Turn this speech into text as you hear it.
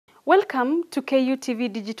Welcome to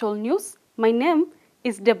KUTV Digital News. My name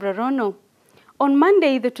is Deborah Rono. On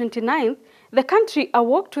Monday, the 29th, the country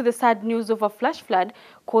awoke to the sad news of a flash flood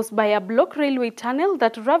caused by a block railway tunnel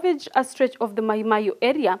that ravaged a stretch of the Maimayu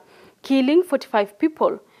area, killing 45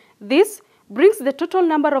 people. This brings the total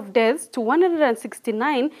number of deaths to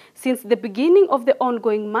 169 since the beginning of the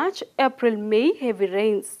ongoing March-April-May heavy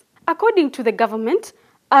rains. According to the government,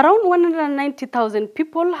 around 190,000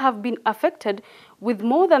 people have been affected, with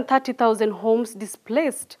more than 30,000 homes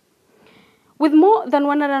displaced. With more than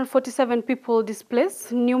 147 people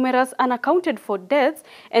displaced, numerous unaccounted for deaths,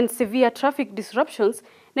 and severe traffic disruptions,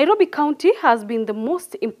 Nairobi County has been the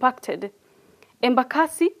most impacted.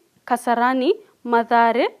 Embakasi, Kasarani,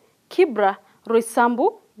 Mathare, Kibra,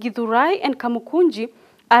 Roysambu, Githurai, and Kamukunji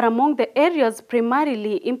are among the areas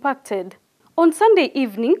primarily impacted. On Sunday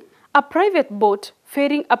evening, a private boat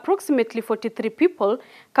ferrying approximately 43 people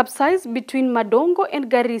capsized between Madongo and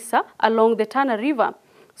Garissa along the Tana River.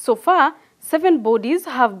 So far, 7 bodies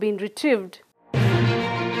have been retrieved.